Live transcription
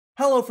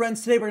Hello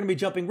friends, today we're going to be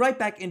jumping right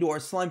back into our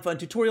SlimeFun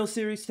tutorial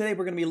series. Today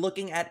we're going to be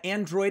looking at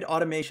Android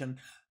automation.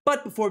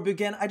 But before we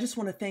begin, I just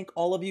want to thank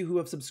all of you who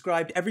have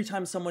subscribed. Every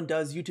time someone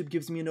does, YouTube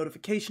gives me a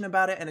notification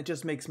about it and it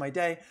just makes my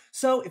day.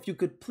 So if you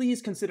could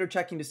please consider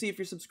checking to see if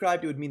you're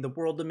subscribed, it would mean the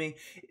world to me.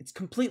 It's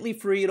completely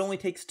free, it only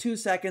takes 2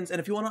 seconds, and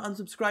if you want to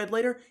unsubscribe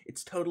later,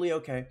 it's totally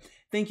okay.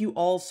 Thank you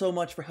all so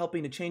much for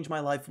helping to change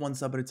my life one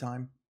sub at a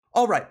time.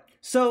 Alright,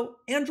 so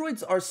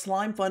androids are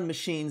SlimeFun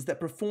machines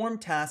that perform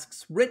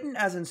tasks written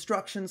as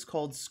instructions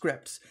called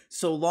scripts,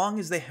 so long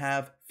as they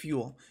have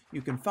fuel.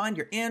 You can find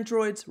your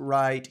androids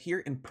right here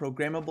in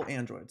Programmable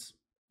Androids.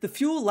 The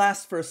fuel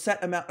lasts for a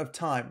set amount of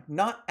time,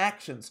 not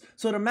actions,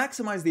 so to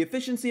maximize the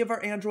efficiency of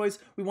our androids,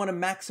 we want to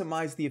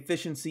maximize the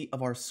efficiency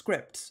of our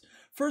scripts.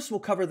 First,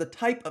 we'll cover the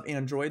type of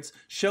androids,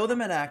 show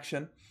them in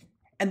action,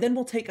 and then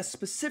we'll take a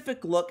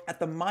specific look at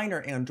the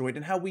miner android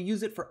and how we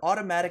use it for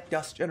automatic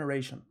dust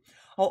generation.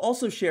 I'll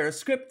also share a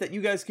script that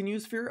you guys can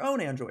use for your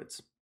own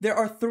androids. There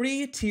are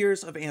 3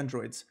 tiers of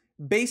androids.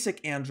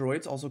 Basic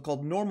androids, also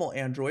called normal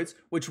androids,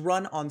 which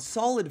run on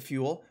solid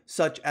fuel,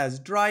 such as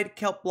dried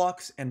kelp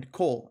blocks and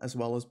coal, as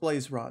well as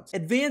blaze rods.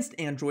 Advanced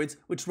androids,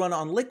 which run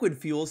on liquid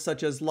fuels,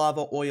 such as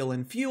lava, oil,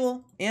 and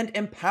fuel. And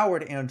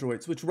empowered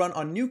androids, which run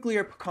on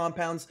nuclear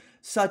compounds,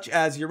 such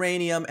as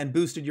uranium and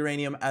boosted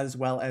uranium, as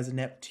well as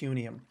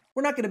neptunium.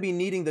 We're not going to be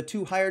needing the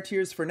 2 higher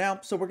tiers for now,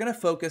 so we're going to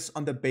focus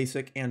on the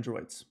basic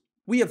androids.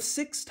 We have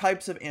 6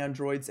 types of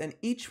androids, and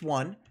each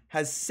one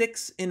has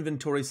 6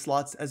 inventory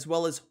slots as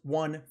well as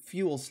 1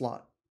 fuel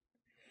slot.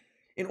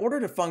 In order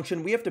to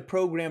function, we have to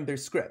program their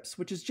scripts,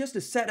 which is just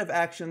a set of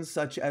actions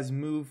such as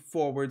move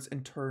forwards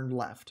and turn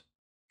left.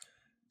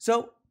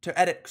 So, to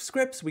edit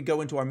scripts, we go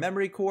into our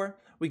memory core.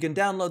 We can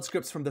download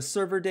scripts from the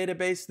server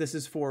database. This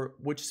is for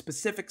which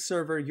specific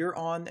server you're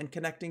on and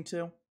connecting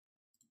to.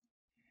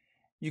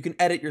 You can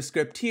edit your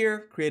script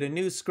here, create a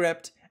new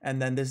script,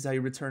 and then this is how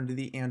you return to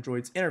the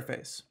android's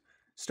interface.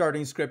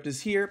 Starting script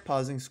is here,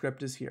 pausing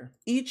script is here.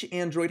 Each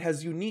android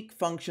has unique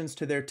functions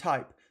to their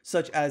type,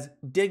 such as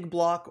dig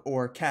block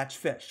or catch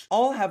fish.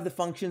 All have the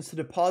functions to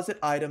deposit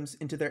items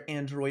into their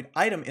android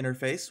item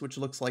interface, which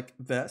looks like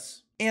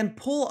this, and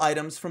pull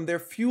items from their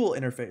fuel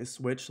interface,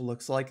 which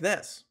looks like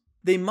this.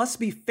 They must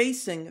be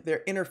facing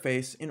their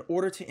interface in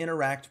order to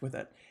interact with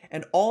it,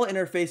 and all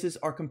interfaces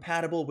are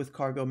compatible with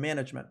cargo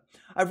management.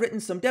 I've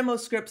written some demo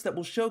scripts that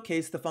will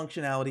showcase the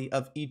functionality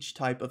of each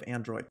type of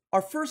android.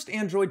 Our first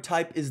android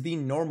type is the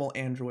normal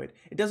android.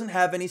 It doesn't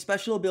have any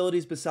special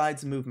abilities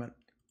besides movement.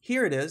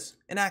 Here it is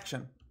in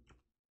action.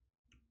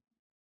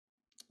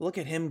 Look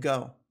at him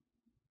go.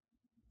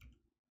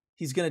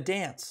 He's gonna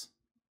dance.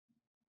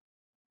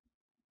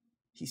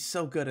 He's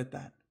so good at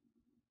that.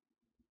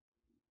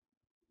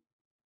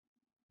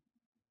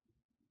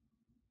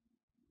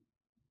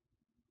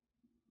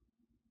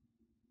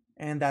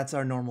 And that's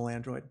our normal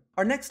android.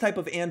 Our next type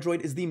of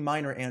android is the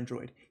miner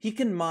android. He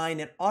can mine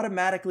and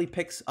automatically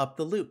picks up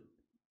the loot.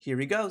 Here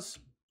he goes.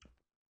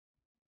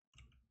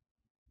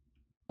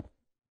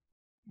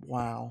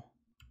 Wow.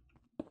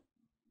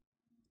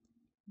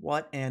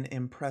 What an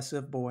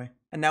impressive boy.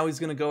 And now he's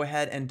going to go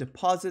ahead and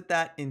deposit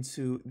that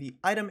into the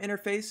item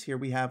interface. Here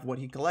we have what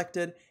he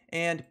collected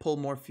and pull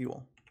more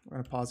fuel. We're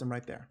going to pause him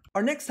right there.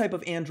 Our next type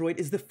of android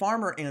is the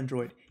farmer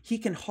android. He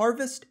can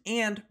harvest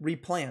and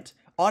replant,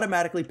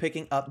 automatically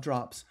picking up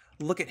drops.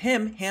 Look at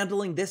him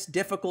handling this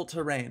difficult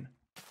terrain.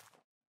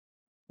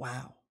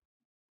 Wow.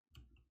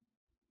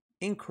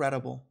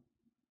 Incredible.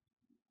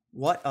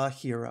 What a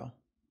hero.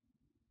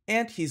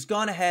 And he's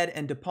gone ahead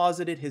and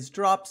deposited his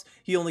drops.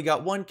 He only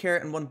got 1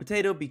 carrot and 1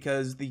 potato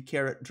because the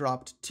carrot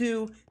dropped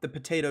 2, the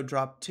potato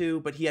dropped 2,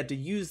 but he had to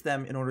use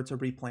them in order to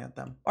replant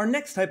them. Our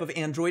next type of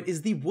android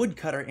is the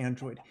woodcutter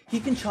android.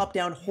 He can chop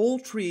down whole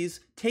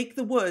trees, take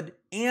the wood,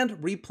 and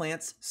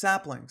replants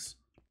saplings.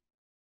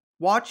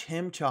 Watch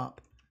him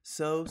chop.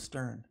 So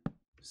stern,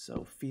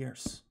 so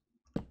fierce.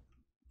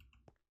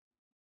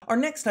 Our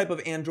next type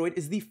of android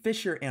is the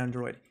fisher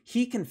android.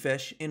 He can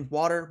fish in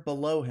water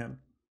below him.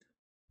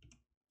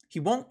 He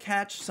won't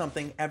catch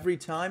something every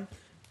time,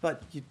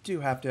 but you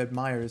do have to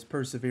admire his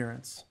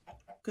perseverance.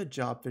 Good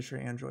job, fisher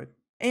android.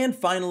 And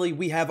finally,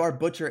 we have our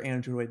butcher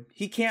android.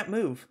 He can't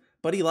move,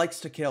 but he likes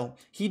to kill.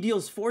 He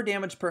deals 4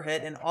 damage per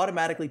hit and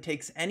automatically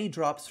takes any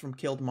drops from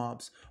killed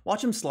mobs.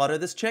 Watch him slaughter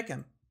this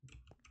chicken.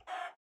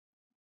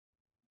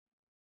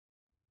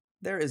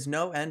 There is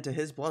no end to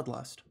his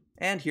bloodlust.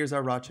 And here's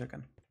our raw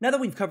chicken. Now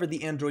that we've covered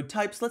the android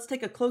types, let's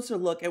take a closer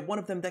look at one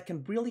of them that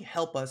can really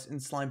help us in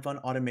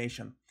SlimeFun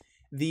automation.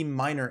 The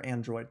miner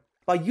android.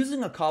 By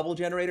using a cobble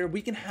generator,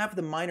 we can have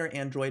the miner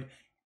android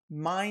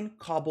mine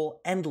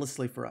cobble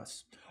endlessly for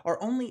us.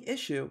 Our only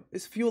issue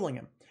is fueling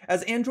him.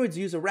 As androids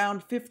use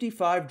around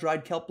 55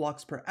 dried kelp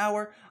blocks per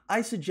hour,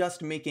 I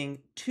suggest making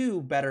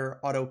 2 better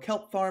auto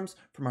kelp farms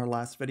from our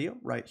last video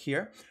right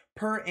here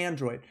per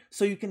android,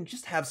 so you can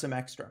just have some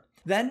extra.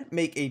 Then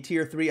make a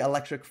tier 3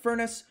 electric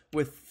furnace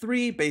with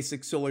 3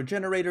 basic solar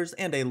generators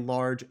and a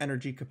large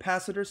energy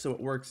capacitor so it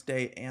works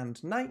day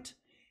and night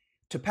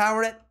to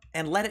power it,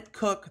 and let it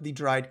cook the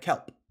dried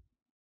kelp.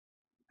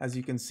 As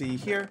you can see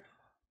here,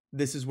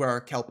 This is where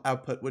our kelp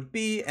output would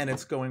be, and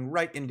it's going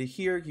right into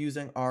here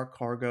using our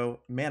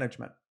cargo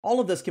management. All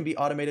of this can be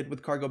automated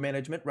with cargo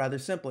management rather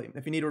simply.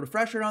 If you need a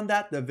refresher on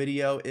that, the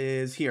video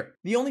is here.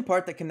 The only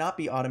part that cannot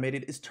be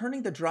automated is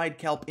turning the dried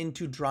kelp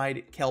into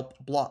dried kelp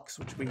blocks,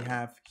 which we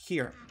have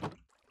here.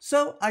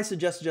 So I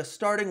suggest just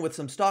starting with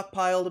some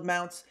stockpiled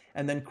amounts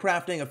and then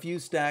crafting a few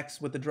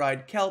stacks with the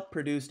dried kelp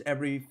produced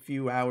every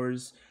few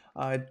hours.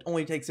 It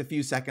only takes a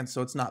few seconds,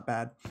 so it's not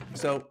bad.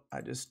 So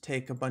I just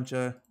take a bunch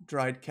of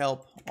dried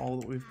kelp, all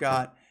that we've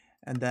got,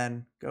 and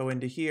then go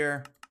into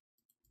here.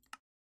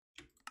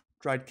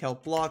 Dried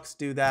kelp blocks,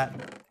 do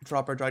that.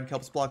 Drop our dried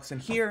kelp blocks in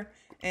here,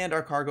 and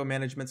our cargo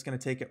management's going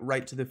to take it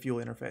right to the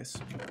fuel interface.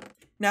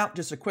 Now,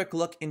 just a quick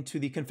look into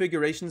the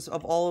configurations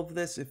of all of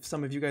this, if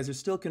some of you guys are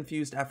still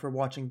confused after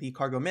watching the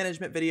cargo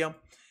management video.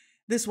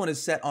 This one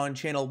is set on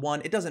channel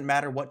 1. It doesn't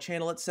matter what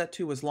channel it's set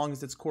to as long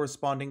as it's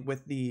corresponding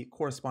with the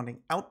corresponding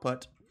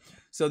output.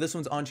 So this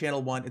one's on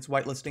channel 1. It's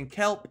whitelisting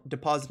kelp,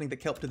 depositing the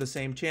kelp to the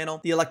same channel.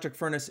 The electric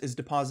furnace is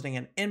depositing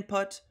an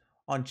input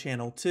on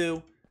channel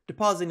 2,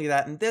 depositing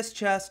that in this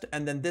chest,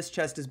 and then this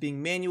chest is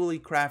being manually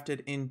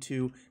crafted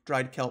into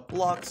dried kelp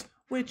blocks,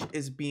 which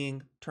is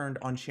being turned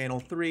on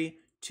channel 3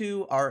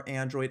 to our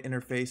Android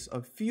interface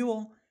of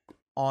fuel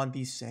on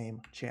the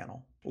same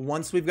channel.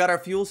 Once we've got our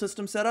fuel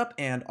system set up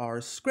and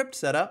our script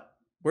set up,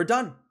 we're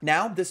done.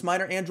 Now, this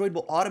miner Android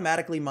will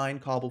automatically mine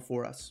cobble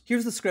for us.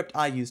 Here's the script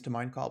I use to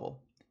mine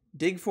cobble.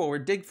 Dig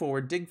forward, dig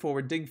forward, dig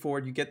forward, dig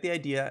forward. You get the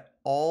idea,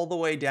 all the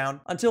way down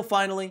until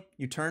finally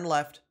you turn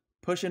left,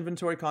 push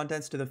inventory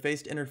contents to the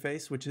faced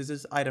interface, which is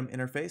his item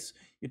interface.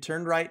 You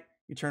turn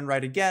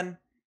right again,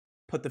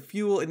 put the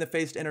fuel in the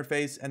faced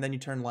interface, and then you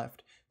turn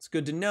left. It's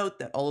good to note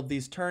that all of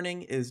these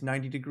turning is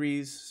 90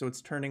 degrees, so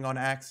it's turning on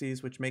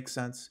axes, which makes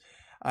sense.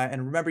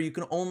 And remember, you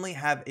can only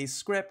have a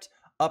script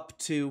up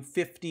to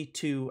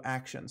 52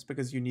 actions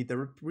because you need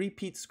the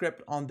repeat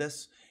script on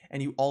this,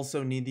 and you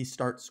also need the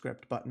start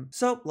script button.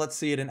 So let's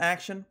see it in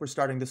action. We're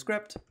starting the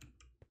script.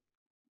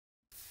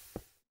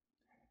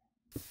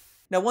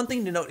 Now, one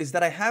thing to note is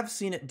that I have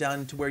seen it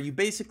done to where you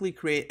basically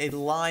create a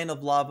line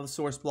of lava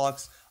source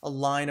blocks, a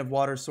line of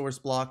water source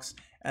blocks,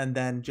 and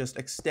then just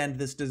extend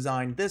this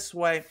design this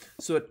way.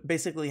 So it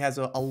basically has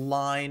a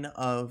line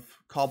of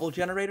cobble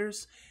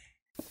generators.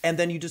 And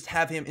then you just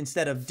have him,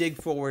 instead of dig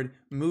forward,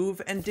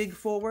 move and dig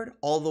forward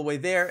all the way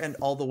there and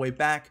all the way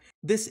back.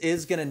 This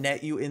is going to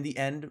net you in the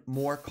end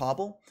more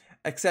cobble,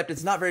 except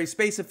it's not very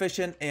space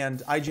efficient,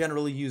 and I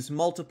generally use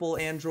multiple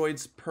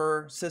androids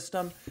per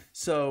system,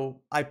 so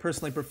I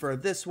personally prefer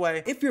this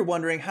way. If you're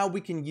wondering how we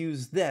can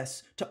use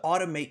this to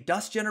automate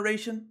dust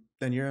generation,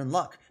 then you're in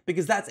luck,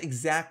 because that's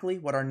exactly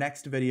what our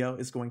next video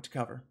is going to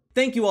cover.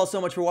 Thank you all so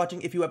much for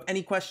watching. If you have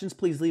any questions,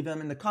 please leave them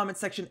in the comment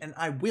section and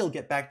I will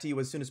get back to you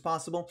as soon as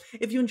possible.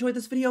 If you enjoyed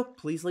this video,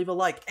 please leave a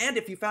like. And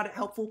if you found it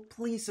helpful,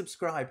 please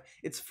subscribe.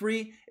 It's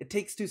free, it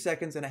takes 2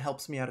 seconds, and it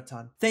helps me out a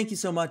ton. Thank you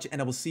so much,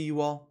 and I will see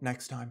you all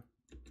next time.